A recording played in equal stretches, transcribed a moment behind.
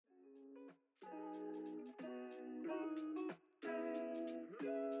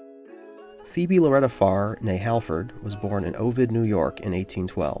Phoebe Loretta Farr, née Halford, was born in Ovid, New York in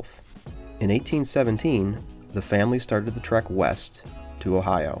 1812. In 1817, the family started the trek west to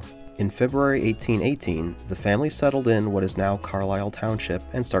Ohio. In February 1818, the family settled in what is now Carlisle Township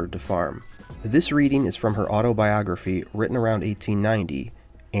and started to farm. This reading is from her autobiography written around 1890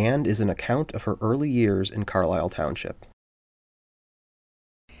 and is an account of her early years in Carlisle Township.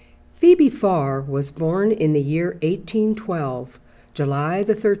 Phoebe Farr was born in the year 1812, July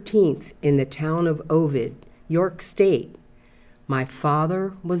the 13th, in the town of Ovid, York State. My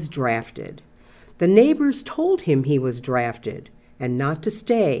father was drafted. The neighbors told him he was drafted, and not to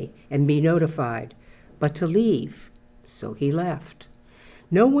stay and be notified, but to leave. So he left.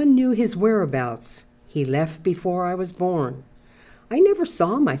 No one knew his whereabouts. He left before I was born. I never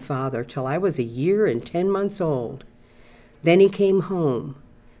saw my father till I was a year and 10 months old. Then he came home.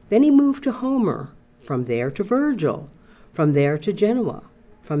 Then he moved to Homer, from there to Virgil, from there to Genoa,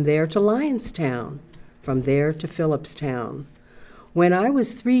 from there to Lionstown, from there to Phillipstown. When I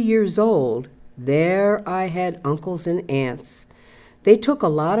was 3 years old, there I had uncles and aunts. They took a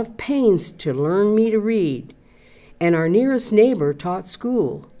lot of pains to learn me to read, and our nearest neighbor taught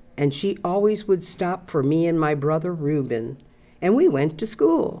school, and she always would stop for me and my brother Reuben, and we went to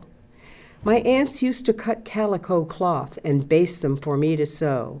school. My aunts used to cut calico cloth and baste them for me to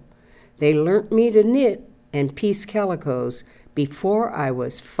sew. They learnt me to knit and piece calicos before I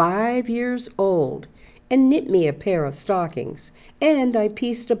was 5 years old, and knit me a pair of stockings, and I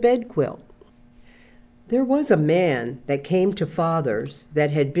pieced a bed quilt. There was a man that came to Father's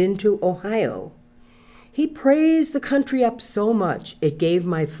that had been to Ohio. He praised the country up so much it gave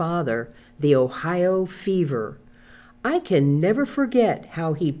my father the Ohio fever. I can never forget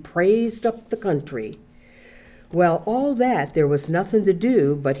how he praised up the country. Well, all that there was nothing to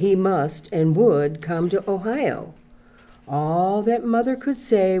do, but he must and would come to Ohio. All that Mother could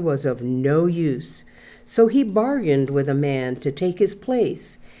say was of no use, so he bargained with a man to take his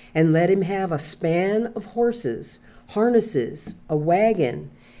place and let him have a span of horses, harnesses, a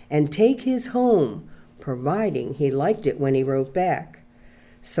wagon, and take his home, providing he liked it when he wrote back.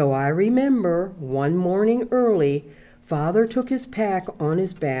 So I remember one morning early, Father took his pack on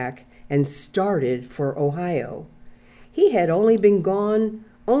his back and started for Ohio. He had only been gone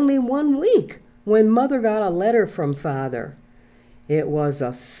only 1 week when Mother got a letter from Father. It was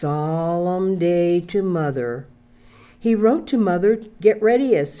a solemn day to Mother. He wrote to Mother, get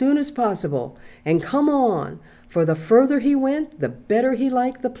ready as soon as possible and come on, for the further he went, the better he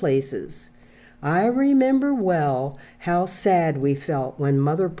liked the places. I remember well how sad we felt when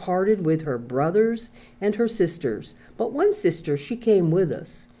Mother parted with her brothers and her sisters, but one sister, she came with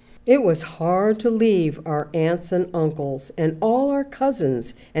us. It was hard to leave our aunts and uncles and all our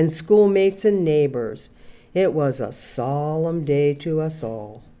cousins and schoolmates and neighbors. It was a solemn day to us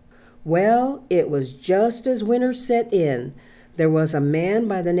all. Well, it was just as winter set in. There was a man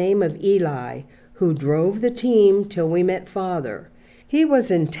by the name of Eli who drove the team till we met Father. He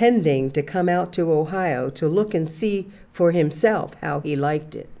was intending to come out to Ohio to look and see for himself how he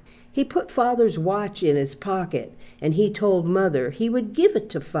liked it. He put Father's watch in his pocket, and he told Mother he would give it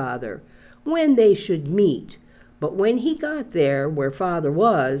to Father when they should meet. But when he got there where Father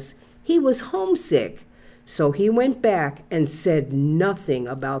was, he was homesick. So he went back and said nothing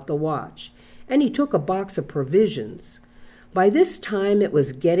about the watch, and he took a box of provisions. By this time it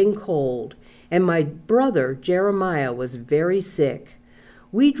was getting cold, and my brother Jeremiah was very sick.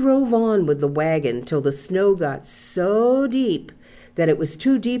 We drove on with the wagon till the snow got so deep that it was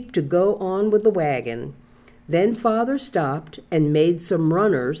too deep to go on with the wagon. Then Father stopped and made some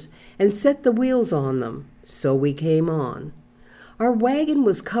runners and set the wheels on them, so we came on. Our wagon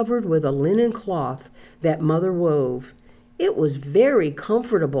was covered with a linen cloth that Mother wove. It was very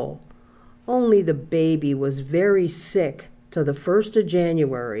comfortable, only the baby was very sick till the 1st of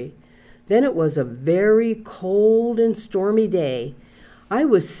January. Then it was a very cold and stormy day. I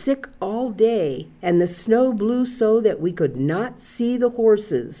was sick all day, and the snow blew so that we could not see the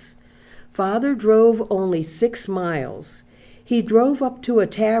horses. Father drove only 6 miles. He drove up to a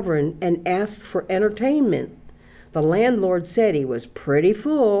tavern and asked for entertainment. The landlord said he was pretty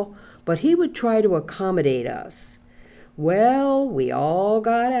full, but he would try to accommodate us. Well, we all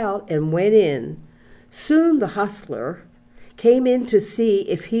got out and went in. Soon the hostler came in to see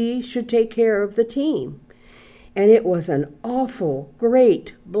if he should take care of the team. And it was an awful,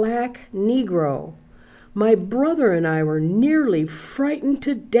 great black Negro. My brother and I were nearly frightened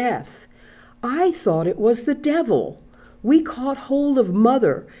to death. I thought it was the devil. We caught hold of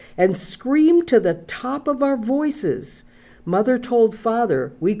Mother and screamed to the top of our voices. Mother told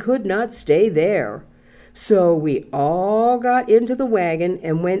Father we could not stay there. So we all got into the wagon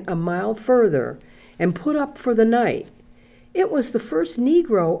and went a mile further and put up for the night. It was the first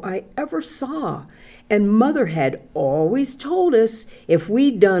Negro I ever saw, and Mother had always told us if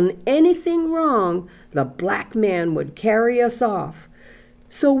we'd done anything wrong, the black man would carry us off.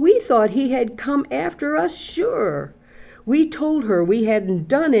 So we thought he had come after us sure. We told her we hadn't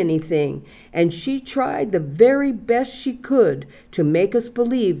done anything, and she tried the very best she could to make us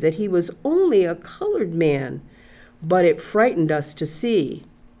believe that he was only a colored man. But it frightened us to see.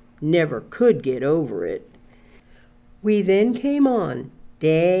 Never could get over it. We then came on,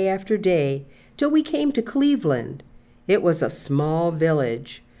 day after day, till we came to Cleveland. It was a small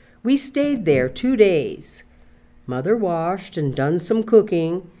village. We stayed there 2 days. Mother washed and done some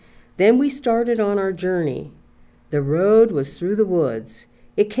cooking. Then we started on our journey. The road was through the woods.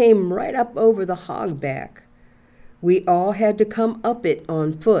 It came right up over the hogback. We all had to come up it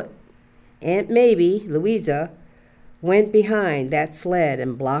on foot. Aunt Maybe, Louisa, went behind that sled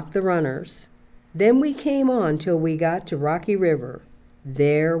and blocked the runners. Then we came on till we got to Rocky River.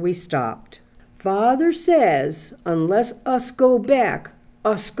 There we stopped. Father says, unless us go back,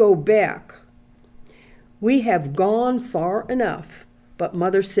 us go back. We have gone far enough, but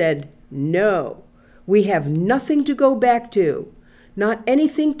Mother said, no. We have nothing to go back to, not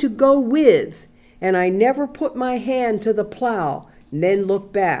anything to go with, and I never put my hand to the plow and then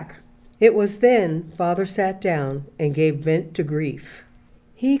looked back. It was then Father sat down and gave vent to grief.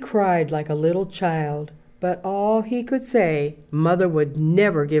 He cried like a little child, but all he could say, Mother would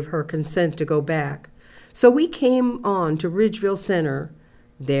never give her consent to go back. So we came on to Ridgeville Center.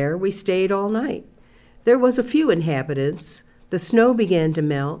 There we stayed all night. There was a few inhabitants. The snow began to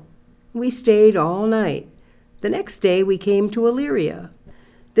melt. We stayed all night. The next day we came to Elyria.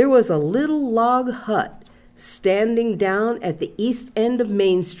 There was a little log hut standing down at the east end of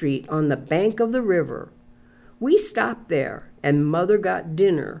Main Street on the bank of the river. We stopped there, and Mother got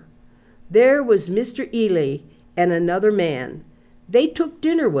dinner. There was Mr. Ely and another man. They took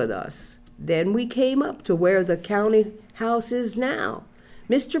dinner with us. Then we came up to where the county house is now.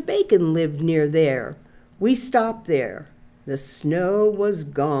 Mr. Bacon lived near there. We stopped there. The snow was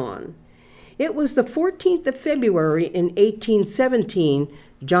gone. It was the 14th of February in 1817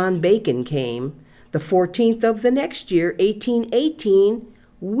 John Bacon came. The 14th of the next year, 1818,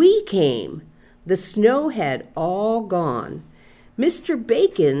 we came. The snow had all gone. Mr.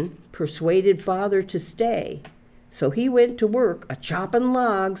 Bacon persuaded Father to stay. So he went to work a-chopping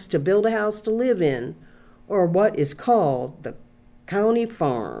logs to build a house to live in, or what is called the county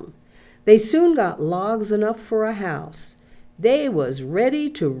farm. They soon got logs enough for a house. They was ready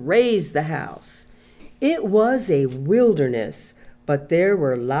to raise the house. It was a wilderness, but there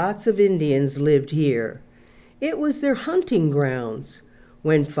were lots of Indians lived here. It was their hunting grounds.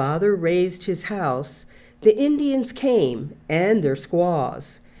 When Father raised his house, the Indians came and their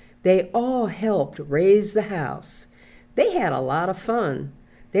squaws. They all helped raise the house. They had a lot of fun.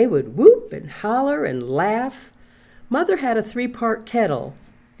 They would whoop and holler and laugh. Mother had a 3-part kettle,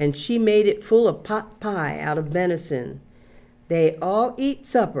 and she made it full of pot pie out of venison. They all eat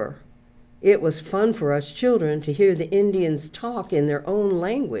supper. It was fun for us children to hear the Indians talk in their own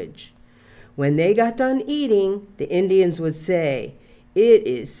language. When they got done eating, the Indians would say, "It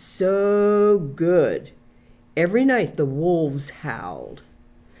is so good." Every night the wolves howled.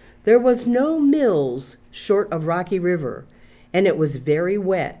 There was no mills short of Rocky River, and it was very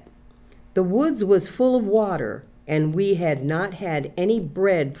wet. The woods was full of water, and we had not had any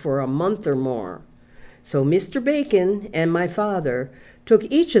bread for a month or more. So Mr. Bacon and my father took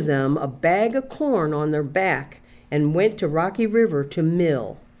each of them a bag of corn on their back and went to Rocky River to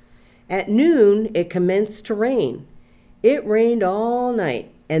mill. At noon it commenced to rain. It rained all night,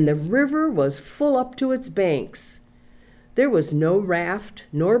 and the river was full up to its banks. There was no raft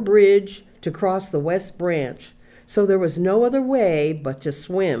nor bridge to cross the West Branch, so there was no other way but to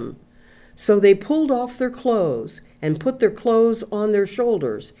swim. So they pulled off their clothes and put their clothes on their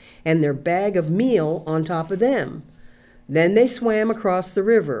shoulders and their bag of meal on top of them. Then they swam across the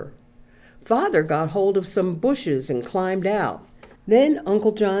river. Father got hold of some bushes and climbed out. Then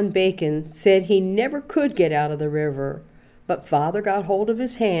Uncle John Bacon said he never could get out of the river, but Father got hold of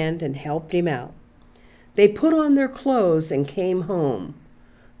his hand and helped him out. They put on their clothes and came home.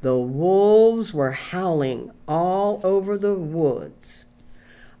 The wolves were howling all over the woods.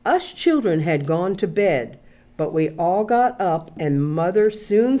 Us children had gone to bed, but we all got up, and Mother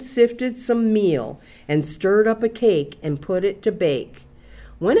soon sifted some meal and stirred up a cake and put it to bake.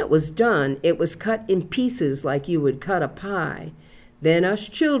 When it was done, it was cut in pieces like you would cut a pie. Then us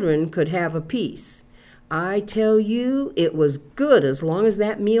children could have a piece. I tell you, it was good as long as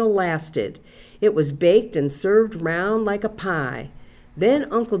that meal lasted. It was baked and served round like a pie.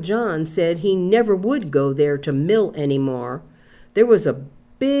 Then Uncle John said he never would go there to mill any more. There was a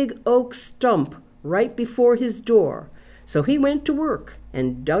big oak stump right before his door, so he went to work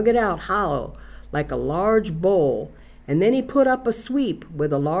and dug it out hollow like a large bowl, and then he put up a sweep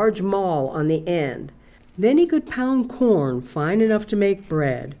with a large maul on the end. Then he could pound corn fine enough to make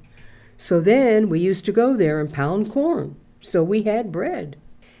bread. So then we used to go there and pound corn, so we had bread.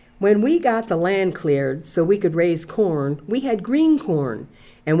 When we got the land cleared so we could raise corn, we had green corn,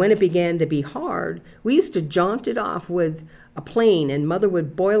 and when it began to be hard, we used to jaunt it off with a plane, and Mother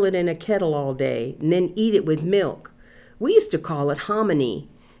would boil it in a kettle all day and then eat it with milk. We used to call it hominy.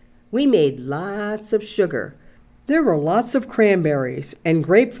 We made lots of sugar. There were lots of cranberries and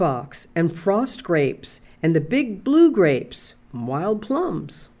grape fox and frost grapes and the big blue grapes and wild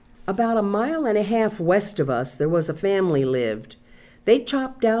plums. About 1.5 miles west of us there was a family lived. They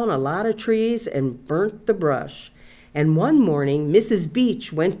chopped down a lot of trees and burnt the brush. And one morning Mrs.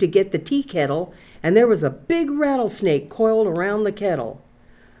 Beach went to get the tea kettle, and there was a big rattlesnake coiled around the kettle.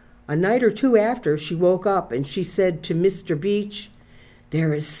 A night or two after she woke up and she said to Mr. Beach,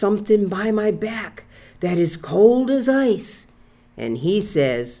 "There is something by my back that is cold as ice." And he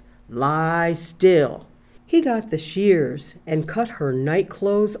says, "Lie still." He got the shears and cut her night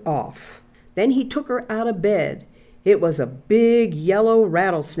clothes off. Then he took her out of bed. It was a big yellow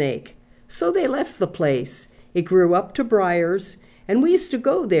rattlesnake. So they left the place. It grew up to briars, and we used to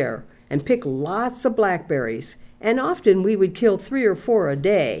go there and pick lots of blackberries, and often we would kill 3 or 4 a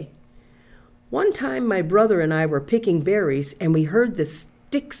day. One time my brother and I were picking berries, and we heard the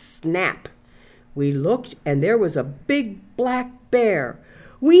stick snap. We looked, and there was a big black bear.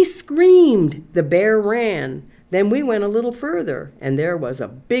 We screamed. The bear ran. Then we went a little further, and there was a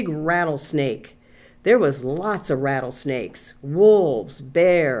big rattlesnake. There was lots of rattlesnakes, wolves,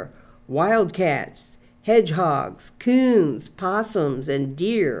 bear, wildcats, hedgehogs, coons, possums, and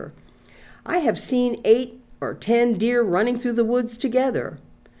deer. I have seen 8 or 10 deer running through the woods together.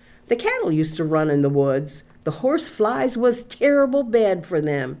 The cattle used to run in the woods. The horse flies was terrible bad for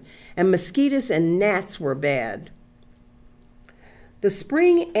them, and mosquitoes and gnats were bad. The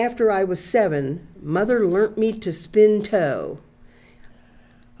spring after I was 7, Mother learnt me to spin tow.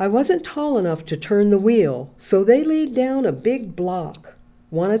 I wasn't tall enough to turn the wheel, so they laid down a big block,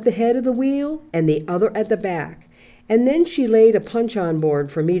 one at the head of the wheel and the other at the back, and then she laid a punch-on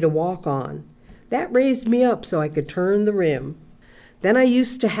board for me to walk on. That raised me up so I could turn the rim. Then I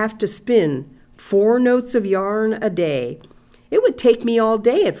used to have to spin 4 notes of yarn a day. It would take me all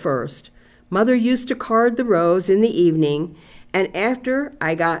day at first. Mother used to card the rows in the evening, and after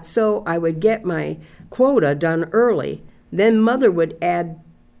I got so I would get my quota done early. Then Mother would add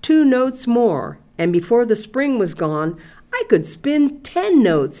 2 notes more, and before the spring was gone, I could spin 10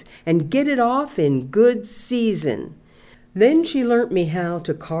 notes and get it off in good season. Then she learnt me how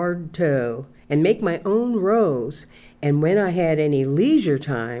to card tow and make my own rows, and when I had any leisure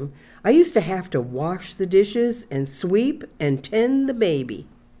time, I used to have to wash the dishes and sweep and tend the baby.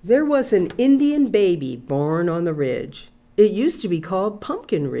 There was an Indian baby born on the ridge. It used to be called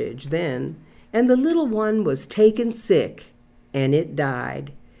Pumpkin Ridge then, and the little one was taken sick, and it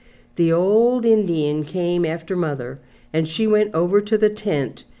died. The old Indian came after Mother, and she went over to the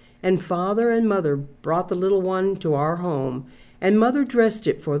tent, and Father and Mother brought the little one to our home, and Mother dressed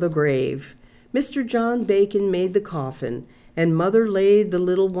it for the grave. Mr. John Bacon made the coffin, and Mother laid the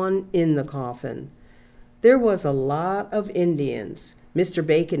little one in the coffin. There was a lot of Indians. Mr.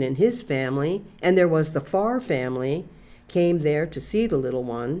 Bacon and his family, and there was the Farr family, came there to see the little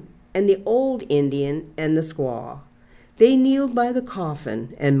one, and the old Indian and the squaw. They kneeled by the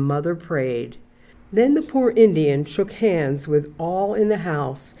coffin, and Mother prayed. Then the poor Indian shook hands with all in the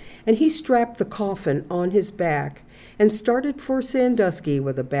house, and he strapped the coffin on his back and started for Sandusky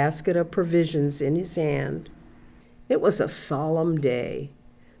with a basket of provisions in his hand. It was a solemn day.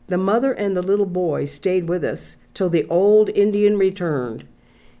 The mother and the little boy stayed with us till the old Indian returned.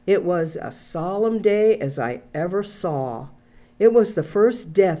 It was a solemn day as I ever saw. It was the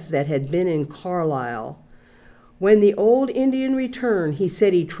first death that had been in Carlisle. When the old Indian returned, he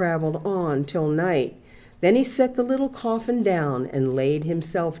said he traveled on till night. Then he set the little coffin down and laid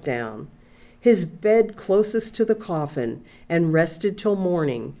himself down, his bed closest to the coffin, and rested till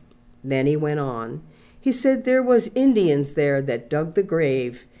morning. Then he went on. He said there was Indians there that dug the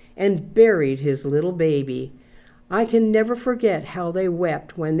grave and buried his little baby. I can never forget how they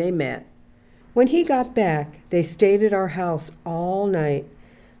wept when they met. When he got back, they stayed at our house all night.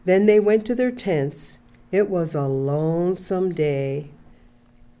 Then they went to their tents. It was a lonesome day.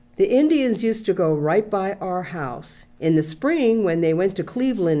 The Indians used to go right by our house. In the spring, when they went to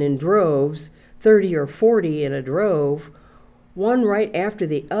Cleveland in droves, 30 or 40 in a drove, one right after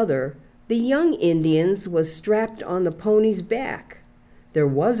the other, the young Indians was strapped on the pony's back. There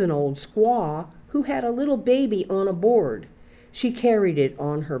was an old squaw who had a little baby on a board. She carried it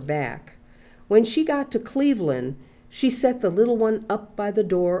on her back. When she got to Cleveland, she set the little one up by the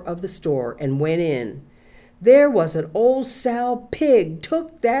door of the store and went in. There was an old sow pig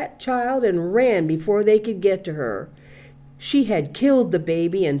took that child and ran before they could get to her. She had killed the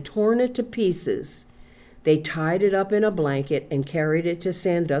baby and torn it to pieces. They tied it up in a blanket and carried it to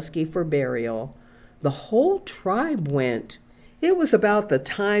Sandusky for burial. The whole tribe went. It was about the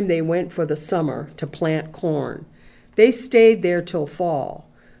time they went for the summer to plant corn. They stayed there till fall.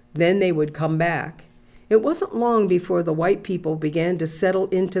 Then they would come back. It wasn't long before the white people began to settle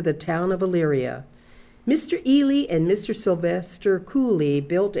into the town of Elyria. Mr. Ely and Mr. Sylvester Cooley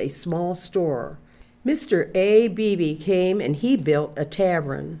built a small store. Mr. A. Beebe came and he built a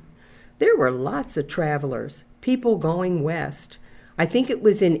tavern. There were lots of travelers, people going west. I think it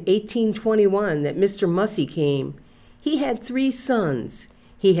was in 1821 that Mr. Mussey came. He had 3 sons.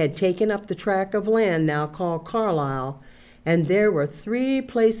 He had taken up the tract of land now called Carlisle, and there were 3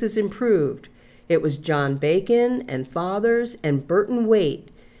 places improved. It was John Bacon and Father's and Burton Waite.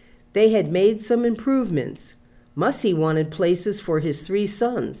 They had made some improvements. Mussey wanted places for his 3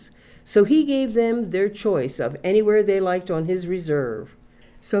 sons, so he gave them their choice of anywhere they liked on his reserve.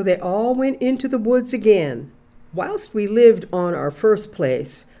 So they all went into the woods again. Whilst we lived on our first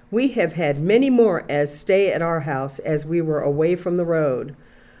place, we have had many more as stay at our house as we were away from the road.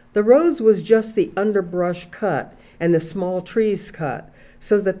 The roads was just the underbrush cut and the small trees cut,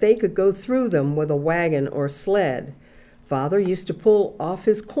 so that they could go through them with a wagon or sled. Father used to pull off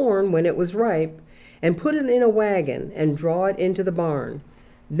his corn when it was ripe and put it in a wagon and draw it into the barn.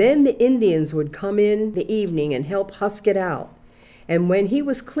 Then the Indians would come in the evening and help husk it out. And when he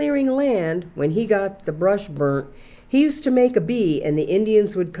was clearing land, when he got the brush burnt, he used to make a bee, and the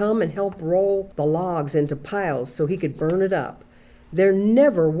Indians would come and help roll the logs into piles so he could burn it up. There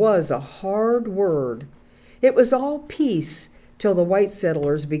never was a hard word. It was all peace till the white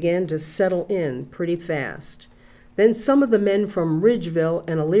settlers began to settle in pretty fast. Then some of the men from Ridgeville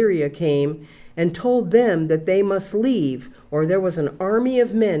and Elyria came and told them that they must leave, or there was an army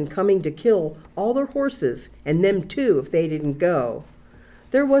of men coming to kill all their horses, and them too if they didn't go.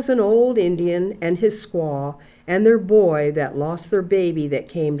 There was an old Indian and his squaw and their boy that lost their baby that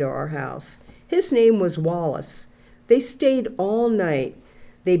came to our house. His name was Wallace. They stayed all night.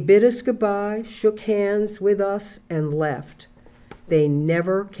 They bid us goodbye, shook hands with us, and left. They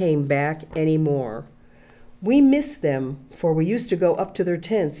never came back any more. We missed them, for we used to go up to their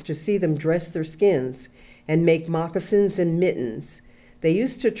tents to see them dress their skins and make moccasins and mittens. They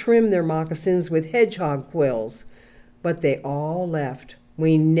used to trim their moccasins with hedgehog quills, but they all left.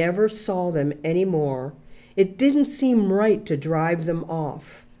 We never saw them any more. It didn't seem right to drive them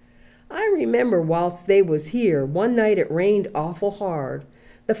off. I remember whilst they was here, one night it rained awful hard.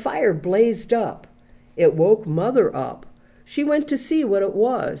 The fire blazed up. It woke Mother up. She went to see what it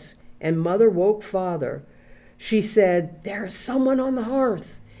was, and Mother woke Father. She said, "There is someone on the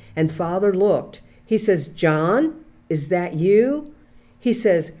hearth." And Father looked. He says, "John, is that you?" He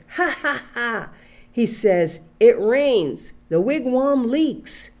says, "Ha, ha, ha." He says, "It rains. The wigwam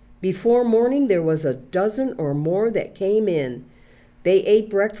leaks." Before morning there was a dozen or more that came in. They ate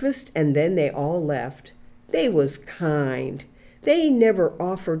breakfast and then they all left. They was kind. They never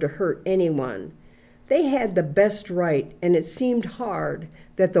offered to hurt anyone. They had the best right, and it seemed hard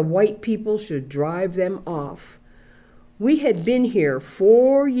that the white people should drive them off. We had been here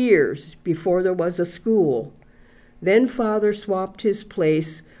 4 years before there was a school. Then Father swapped his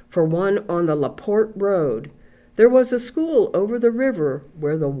place for one on the LaPorte Road. There was a school over the river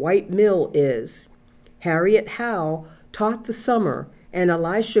where the white mill is. Harriet Howe taught the summer, and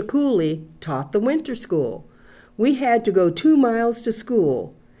Elisha Cooley taught the winter school. We had to go 2 miles to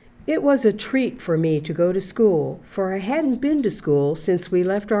school. It was a treat for me to go to school, for I hadn't been to school since we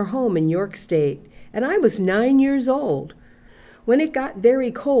left our home in York State, and I was 9 years old. When it got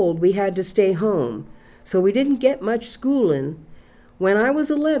very cold, we had to stay home, so we didn't get much schooling. When I was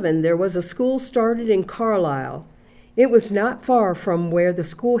 11, there was a school started in Carlisle. It was not far from where the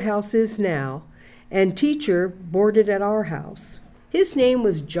schoolhouse is now, and teacher boarded at our house. His name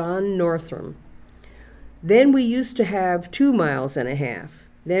was John Northam. Then we used to have 2.5 miles.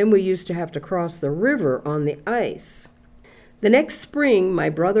 Then we used to have to cross the river on the ice. The next spring, my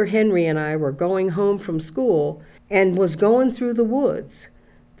brother Henry and I were going home from school and was going through the woods.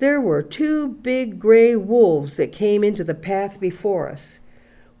 There were 2 big gray wolves that came into the path before us.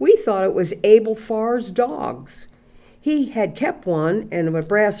 We thought it was Abel Farr's dogs. He had kept one and a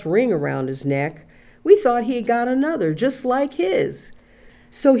brass ring around his neck. We thought he had got another just like his.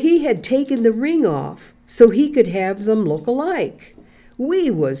 So he had taken the ring off so he could have them look alike.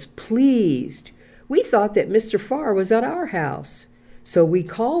 We was pleased. We thought that Mr. Farr was at our house. So we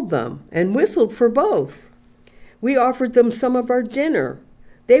called them and whistled for both. We offered them some of our dinner.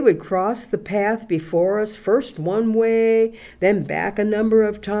 They would cross the path before us, first one way, then back a number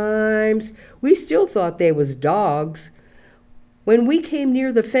of times. We still thought they was dogs. When we came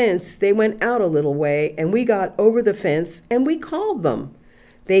near the fence, they went out a little way, and we got over the fence, and we called them.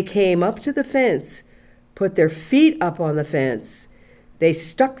 They came up to the fence, put their feet up on the fence. They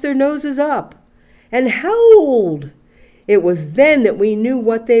stuck their noses up and howled. It was then that we knew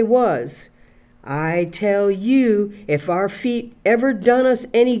what they was. I tell you, if our feet ever done us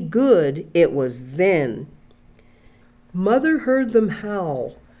any good, it was then. Mother heard them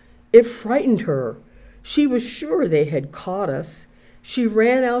howl. It frightened her. She was sure they had caught us. She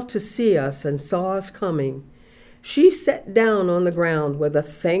ran out to see us and saw us coming. She sat down on the ground with a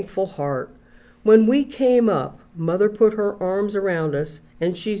thankful heart. When we came up, Mother put her arms around us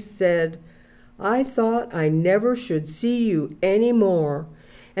and she said, "I thought I never should see you any more."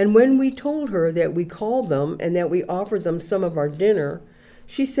 And when we told her that we called them and that we offered them some of our dinner,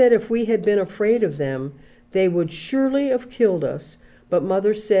 she said if we had been afraid of them, they would surely have killed us. But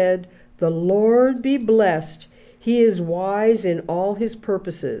Mother said, "The Lord be blessed. He is wise in all his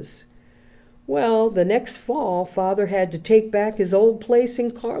purposes." Well, the next fall, Father had to take back his old place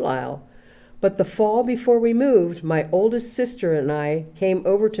in Carlisle. But the fall before we moved, my oldest sister and I came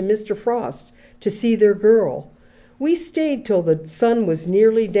over to Mr. Frost to see their girl. We stayed till the sun was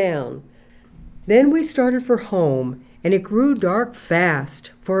nearly down. Then we started for home, and it grew dark fast,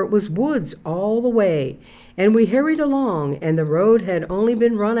 for it was woods all the way, and we hurried along, and the road had only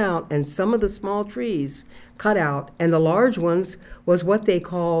been run out and some of the small trees cut out, and the large ones was what they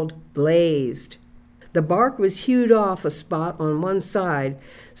called blazed. The bark was hewed off a spot on one side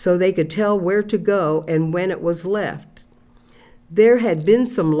so they could tell where to go and when it was left. There had been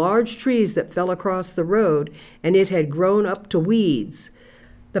some large trees that fell across the road, and it had grown up to weeds.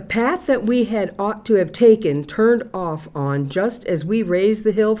 The path that we had ought to have taken turned off on just as we raised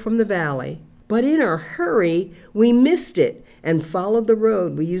the hill from the valley. But in our hurry, we missed it and followed the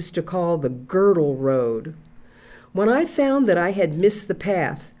road we used to call the Girdle Road. When I found that I had missed the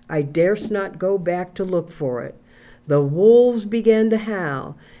path, I durst not go back to look for it. The wolves began to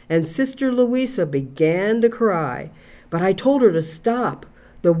howl, and Sister Louisa began to cry. But I told her to stop.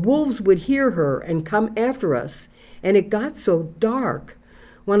 The wolves would hear her and come after us, and it got so dark.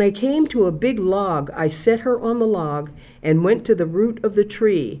 When I came to a big log, I set her on the log and went to the root of the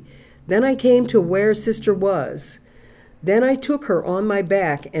tree. Then I came to where Sister was. Then I took her on my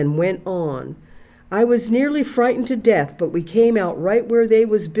back and went on. I was nearly frightened to death, but we came out right where they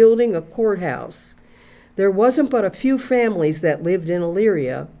was building a courthouse. There wasn't but a few families that lived in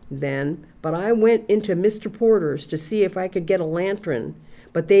Elyria then, but I went into Mr. Porter's to see if I could get a lantern,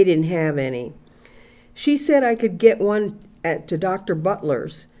 but they didn't have any. She said I could get one to Dr.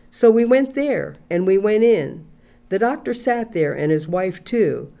 Butler's, so we went there, and we went in. The doctor sat there, and his wife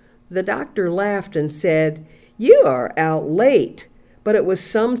too. The doctor laughed and said, "You are out late," but it was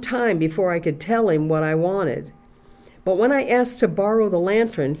some time before I could tell him what I wanted. But when I asked to borrow the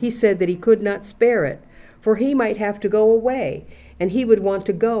lantern, he said that he could not spare it, for he might have to go away, and he would want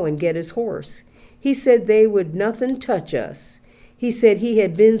to go and get his horse. He said they would nothing touch us. He said he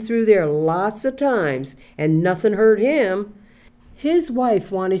had been through there lots of times, and nothing hurt him. His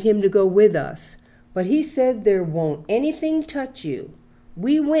wife wanted him to go with us, but he said there won't anything touch you.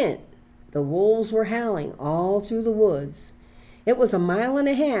 We went. The wolves were howling all through the woods. It was 1.5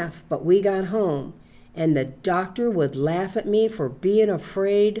 miles, but we got home, and the doctor would laugh at me for being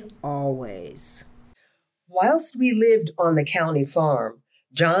afraid always. Whilst we lived on the county farm,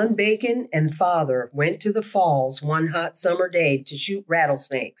 John Bacon and Father went to the falls one hot summer day to shoot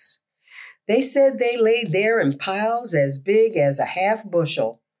rattlesnakes. They said they laid there in piles as big as a half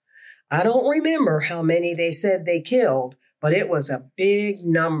bushel. I don't remember how many they said they killed, but it was a big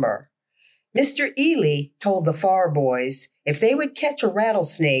number. Mr. Ely told the Farr boys if they would catch a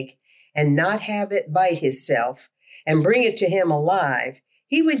rattlesnake and not have it bite hisself and bring it to him alive,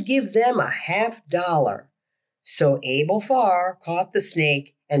 he would give them a $50. So Abel Farr caught the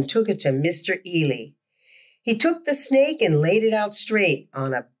snake and took it to Mr. Ely. He took the snake and laid it out straight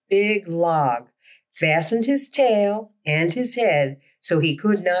on a big log, fastened his tail and his head so he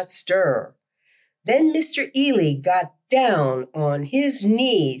could not stir. Then Mr. Ely got down on his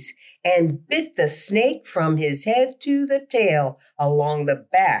knees, and bit the snake from his head to the tail along the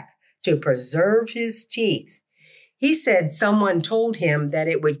back to preserve his teeth. He said someone told him that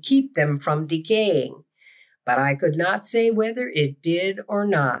it would keep them from decaying, but I could not say whether it did or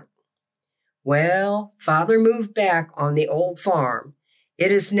not. Well, Father moved back on the old farm.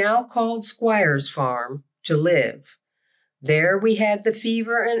 It is now called Squire's Farm, to live. There we had the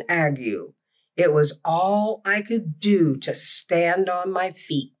fever and ague. It was all I could do to stand on my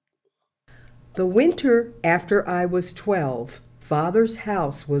feet. The winter after I was 12, Father's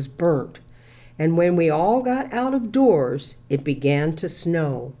house was burnt, and when we all got out of doors, it began to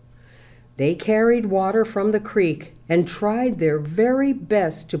snow. They carried water from the creek and tried their very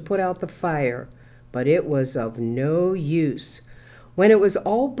best to put out the fire, but it was of no use. When it was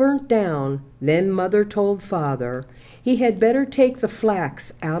all burnt down, then Mother told Father he had better take the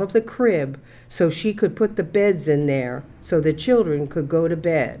flax out of the crib so she could put the beds in there so the children could go to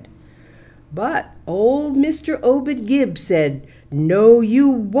bed. But old Mr. Obed Gibbs said, "No, you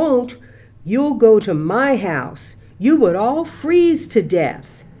won't. You'll go to my house. You would all freeze to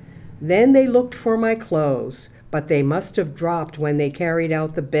death." Then they looked for my clothes, but they must have dropped when they carried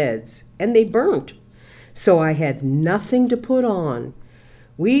out the beds, and they burnt. So I had nothing to put on.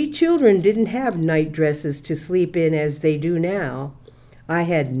 We children didn't have night dresses to sleep in as they do now. I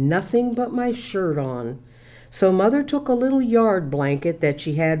had nothing but my shirt on. So Mother took a little yard blanket that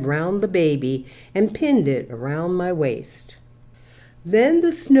she had round the baby and pinned it around my waist. Then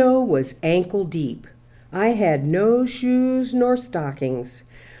the snow was ankle deep. I had no shoes nor stockings.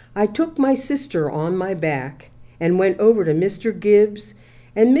 I took my sister on my back and went over to Mr. Gibbs,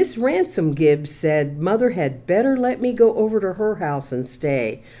 and Miss Ransom Gibbs said Mother had better let me go over to her house and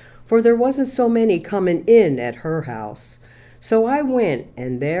stay, for there wasn't so many coming in at her house. So I went,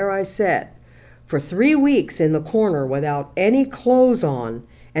 and there I sat for 3 weeks in the corner without any clothes on,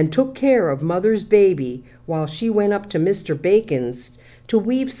 and took care of Mother's baby while she went up to Mr. Bacon's to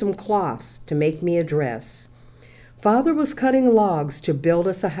weave some cloth to make me a dress. Father was cutting logs to build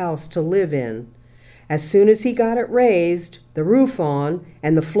us a house to live in. As soon as he got it raised, the roof on,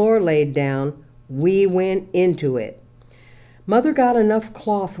 and the floor laid down, we went into it. Mother got enough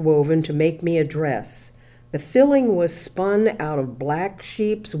cloth woven to make me a dress. The filling was spun out of black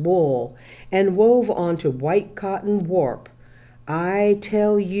sheep's wool and wove onto white cotton warp. I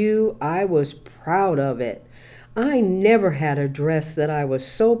tell you, I was proud of it. I never had a dress that I was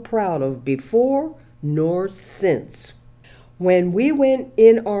so proud of before nor since. When we went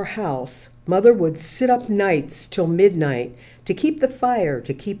in our house, Mother would sit up nights till midnight to keep the fire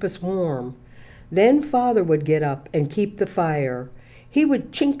to keep us warm. Then Father would get up and keep the fire. He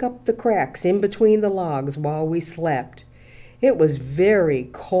would chink up the cracks in between the logs while we slept. It was very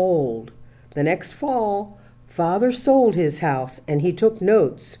cold. The next fall, Father sold his house and he took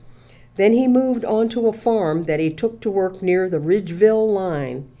notes. Then he moved onto a farm that he took to work near the Ridgeville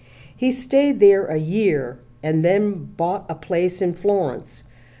line. He stayed there a year and then bought a place in Florence.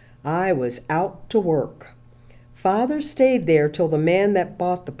 I was out to work. Father stayed there till the man that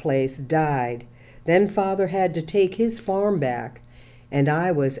bought the place died. Then Father had to take his farm back, and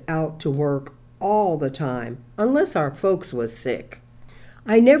I was out to work all the time, unless our folks was sick.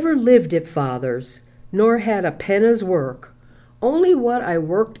 I never lived at Father's, nor had a penna's work, only what I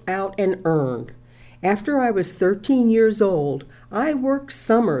worked out and earned. After I was 13 years old, I worked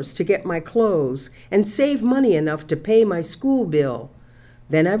summers to get my clothes and save money enough to pay my school bill.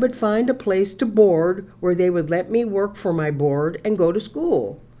 Then I would find a place to board where they would let me work for my board and go to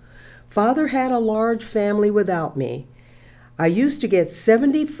school. Father had a large family without me. I used to get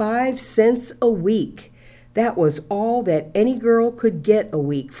 75 cents a week. That was all that any girl could get a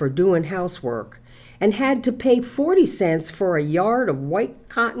week for doing housework, and had to pay 40 cents for a yard of white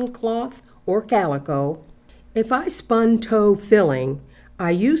cotton cloth or calico. If I spun toe filling,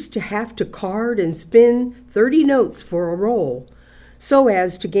 I used to have to card and spin 30 notes for a roll, so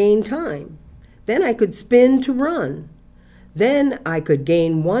as to gain time. Then I could spin to run. Then I could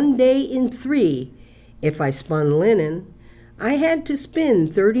gain 1 day in 3. If I spun linen, I had to spin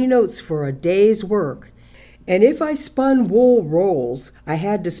 30 notes for a day's work. And if I spun wool rolls, I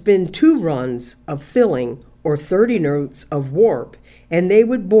had to spin 2 runs of filling or 30 notes of warp, and they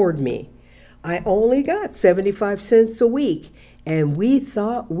would board me. I only got 75 cents a week, and we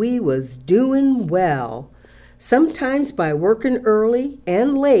thought we was doing well. Sometimes by working early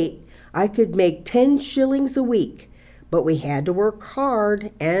and late, I could make 10 shillings a week, but we had to work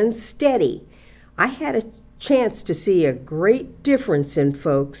hard and steady. I had a chance to see a great difference in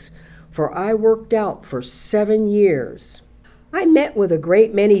folks, for I worked out for 7 years. I met with a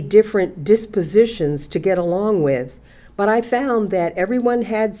great many different dispositions to get along with, but I found that everyone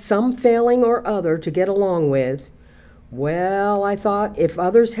had some failing or other to get along with. Well, I thought, if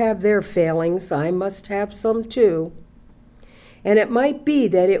others have their failings, I must have some too. And it might be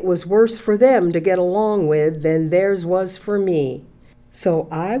that it was worse for them to get along with than theirs was for me. So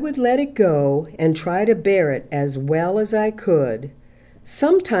I would let it go and try to bear it as well as I could.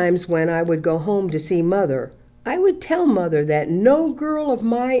 Sometimes when I would go home to see Mother, I would tell Mother that no girl of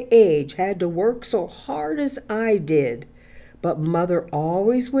my age had to work so hard as I did. But Mother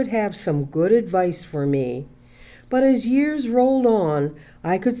always would have some good advice for me. But as years rolled on,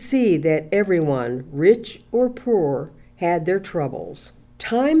 I could see that everyone, rich or poor, had their troubles.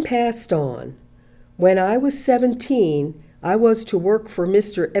 Time passed on. When I was 17, I was to work for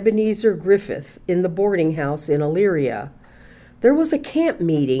Mr. Ebenezer Griffith in the boarding house in Elyria. There was a camp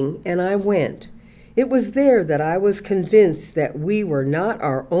meeting, and I went. It was there that I was convinced that we were not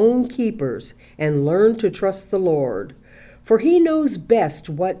our own keepers and learned to trust the Lord. For He knows best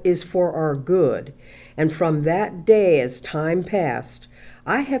what is for our good. And from that day, as time passed,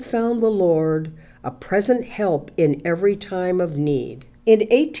 I have found the Lord a present help in every time of need. In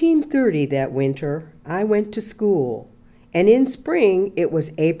 1830, that winter, I went to school. And in spring, it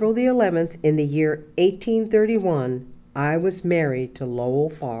was April the 11th in the year 1831, I was married to Lowell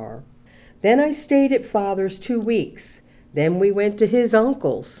Farr. Then I stayed at Father's 2 weeks. Then we went to his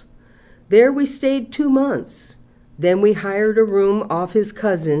uncle's. There we stayed 2 months. Then we hired a room off his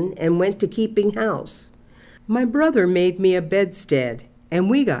cousin and went to keeping house. My brother made me a bedstead, and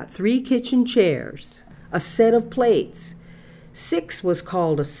we got 3 kitchen chairs, a set of plates. 6 was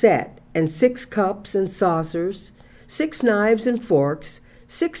called a set, and 6 cups and saucers, 6 knives and forks,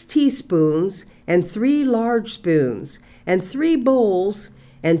 6 teaspoons, and 3 large spoons, and 3 bowls,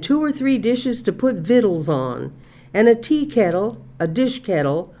 and 2 or 3 dishes to put victuals on, and a tea kettle, a dish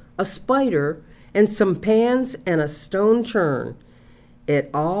kettle, a spider, and some pans and a stone churn. It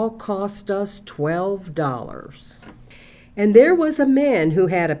all cost us $12. And there was a man who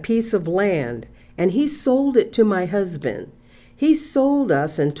had a piece of land, and he sold it to my husband. He sold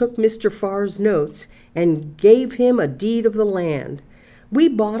us and took Mr. Farr's notes and gave him a deed of the land. We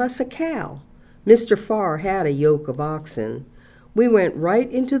bought us a cow. Mr. Farr had a yoke of oxen. We went right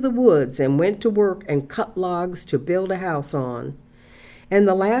into the woods and went to work and cut logs to build a house on. And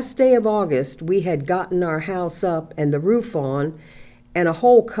the last day of August, we had gotten our house up and the roof on, and a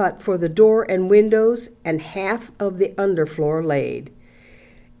hole cut for the door and windows, and half of the underfloor laid.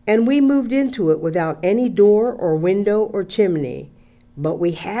 And we moved into it without any door or window or chimney. But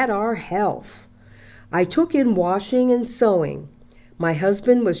we had our health. I took in washing and sewing. My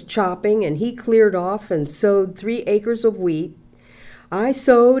husband was chopping, and he cleared off and sowed 3 acres of wheat. I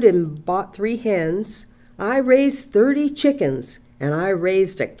sewed and bought 3 hens. I raised 30 chickens, and I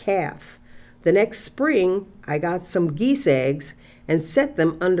raised a calf. The next spring, I got some geese eggs and set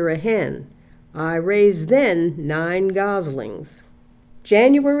them under a hen. I raised then 9 goslings.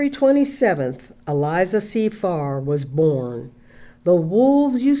 January 27th, Eliza C. Farr was born. The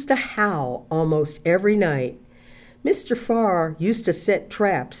wolves used to howl almost every night. Mr. Farr used to set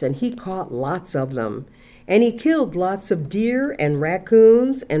traps, and he caught lots of them. And he killed lots of deer and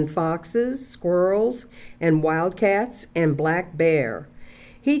raccoons and foxes, squirrels and wildcats and black bear.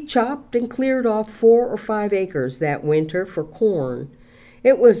 He chopped and cleared off 4 or 5 acres that winter for corn.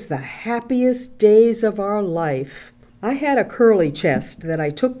 It was the happiest days of our life. I had a curly chest that I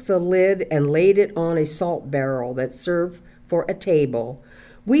took the lid and laid it on a salt barrel that served for a table.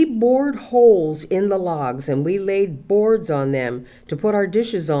 We bored holes in the logs, and we laid boards on them to put our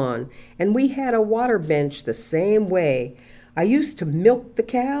dishes on, and we had a water bench the same way. I used to milk the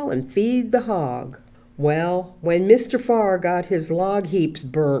cow and feed the hog. Well, when Mr. Farr got his log heaps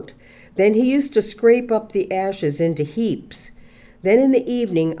burnt, then he used to scrape up the ashes into heaps. Then in the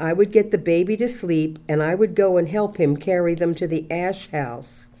evening I would get the baby to sleep, and I would go and help him carry them to the ash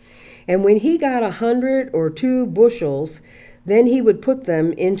house. And when he got 100 or 2 bushels, then he would put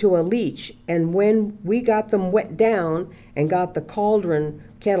them into a leach, and when we got them wet down and got the cauldron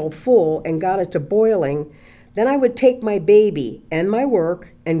kettle full and got it to boiling, then I would take my baby and my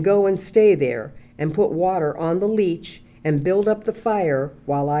work and go and stay there and put water on the leach and build up the fire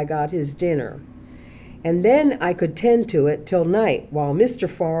while I got his dinner. And then I could tend to it till night while Mr.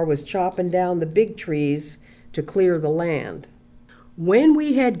 Farr was chopping down the big trees to clear the land. When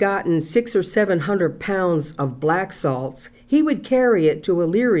we had gotten 600 or 700 pounds of black salts, he would carry it to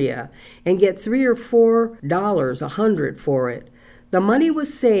Elyria and get $3 or $4 a hundred for it. The money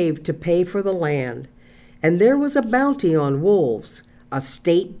was saved to pay for the land. And there was a bounty on wolves, a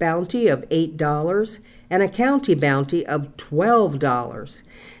state bounty of $8 and a county bounty of $12.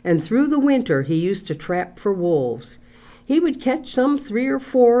 And through the winter he used to trap for wolves. He would catch some 3 or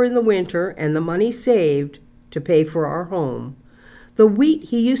 4 in the winter and the money saved to pay for our home. The wheat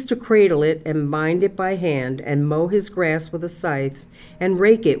he used to cradle it and bind it by hand and mow his grass with a scythe and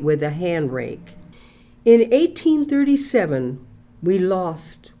rake it with a hand rake. In 1837, we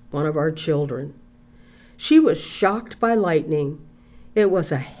lost one of our children. She was shocked by lightning. It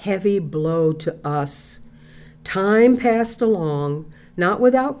was a heavy blow to us. Time passed along, not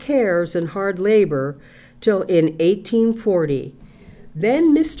without cares and hard labor, till in 1840.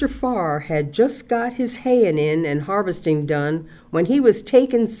 Then Mr. Farr had just got his haying in and harvesting done when he was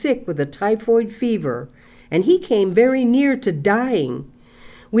taken sick with a typhoid fever, and he came very near to dying.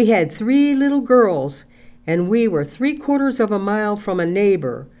 We had 3 little girls, and we were 3/4 of a mile from a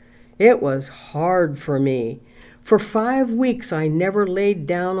neighbor. It was hard for me. For 5 weeks I never laid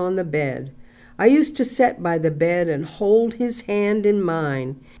down on the bed. I used to sit by the bed and hold his hand in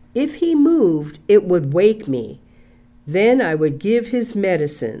mine. If he moved, it would wake me. Then I would give his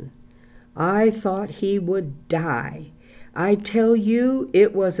medicine. I thought he would die. I tell you,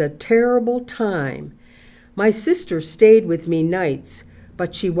 it was a terrible time. My sister stayed with me nights,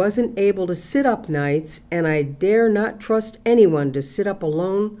 but she wasn't able to sit up nights, and I dare not trust anyone to sit up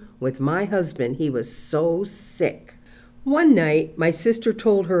alone with my husband. He was so sick. One night, my sister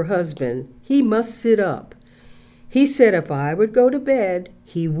told her husband he must sit up. He said if I would go to bed,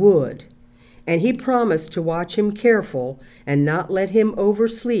 he would, and he promised to watch him careful and not let him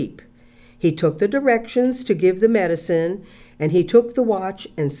oversleep. He took the directions to give the medicine, and he took the watch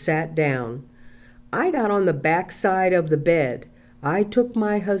and sat down. I got on the back side of the bed. I took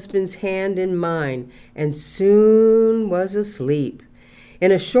my husband's hand in mine and soon was asleep.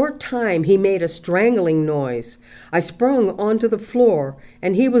 In a short time he made a strangling noise. I sprung onto the floor,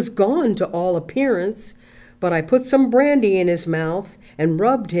 and he was gone to all appearance. But I put some brandy in his mouth and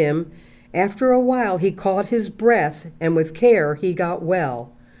rubbed him. After a while he caught his breath, and with care he got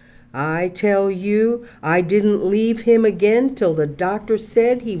well. I tell you, I didn't leave him again till the doctor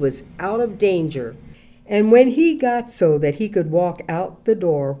said he was out of danger. And when he got so that he could walk out the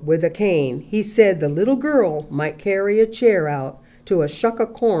door with a cane, he said the little girl might carry a chair out to a shuck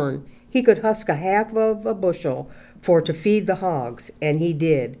of corn. He could husk a half of a bushel for to feed the hogs, and he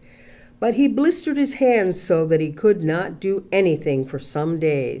did. But he blistered his hands so that he could not do anything for some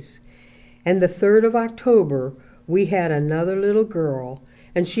days. And the 3rd of October, we had another little girl,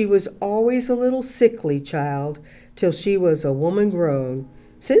 and she was always a little sickly child till she was a woman grown.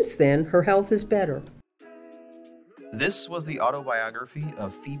 Since then, her health is better. This was the autobiography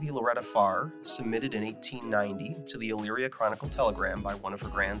of Phoebe Loretta Farr, submitted in 1890 to the Elyria Chronicle-Telegram by one of her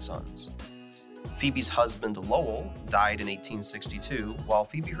grandsons. Phoebe's husband, Lowell, died in 1862, while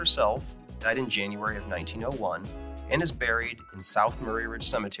Phoebe herself died in January of 1901 and is buried in South Murray Ridge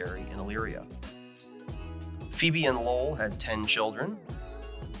Cemetery in Elyria. Phoebe and Lowell had 10 children,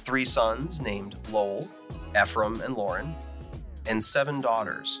 3 sons named Lowell, Ephraim, and Lauren, and 7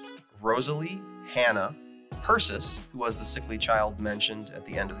 daughters, Rosalie, Hannah, Persis, who was the sickly child mentioned at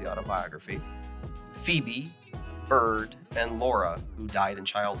the end of the autobiography, Phoebe, Bird, and Laura, who died in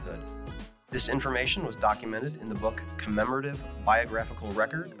childhood. This information was documented in the book Commemorative Biographical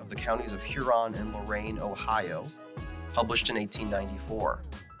Record of the Counties of Huron and Lorain, Ohio, published in 1894.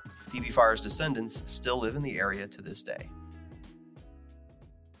 Phoebe Farr's descendants still live in the area to this day.